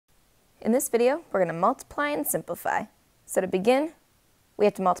In this video, we're going to multiply and simplify. So to begin, we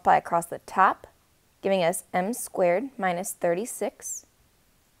have to multiply across the top, giving us m squared minus 36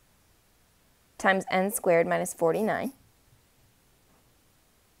 times n squared minus 49.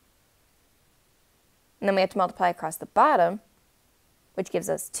 And then we have to multiply across the bottom, which gives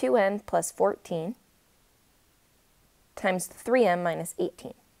us 2n plus 14 times 3m minus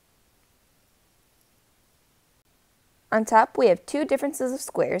 18. On top, we have two differences of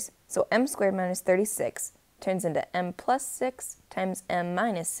squares, so m squared minus 36 turns into m plus 6 times m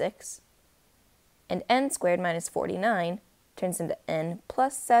minus 6, and n squared minus 49 turns into n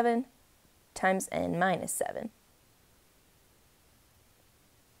plus 7 times n minus 7.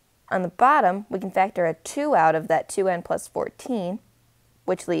 On the bottom, we can factor a 2 out of that 2n plus 14,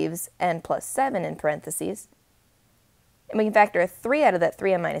 which leaves n plus 7 in parentheses. And we can factor a 3 out of that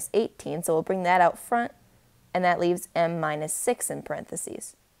 3m minus 18, so we'll bring that out front, and that leaves m minus 6 in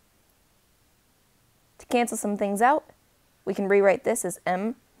parentheses. To cancel some things out, we can rewrite this as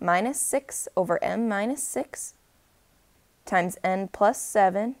m minus 6 over m minus 6 times n plus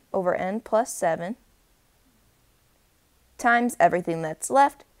 7 over n plus 7 times everything that's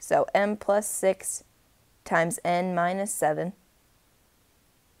left, so m plus 6 times n minus 7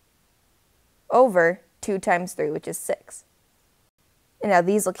 over 2 times 3, which is 6. And now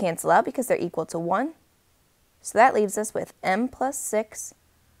these will cancel out because they're equal to 1. So that leaves us with m plus 6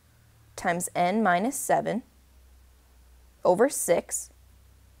 times n minus 7 over 6,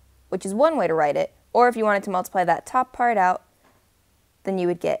 which is one way to write it. Or if you wanted to multiply that top part out, then you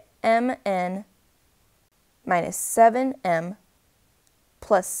would get mn minus 7m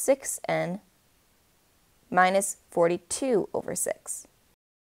plus 6n minus 42 over 6.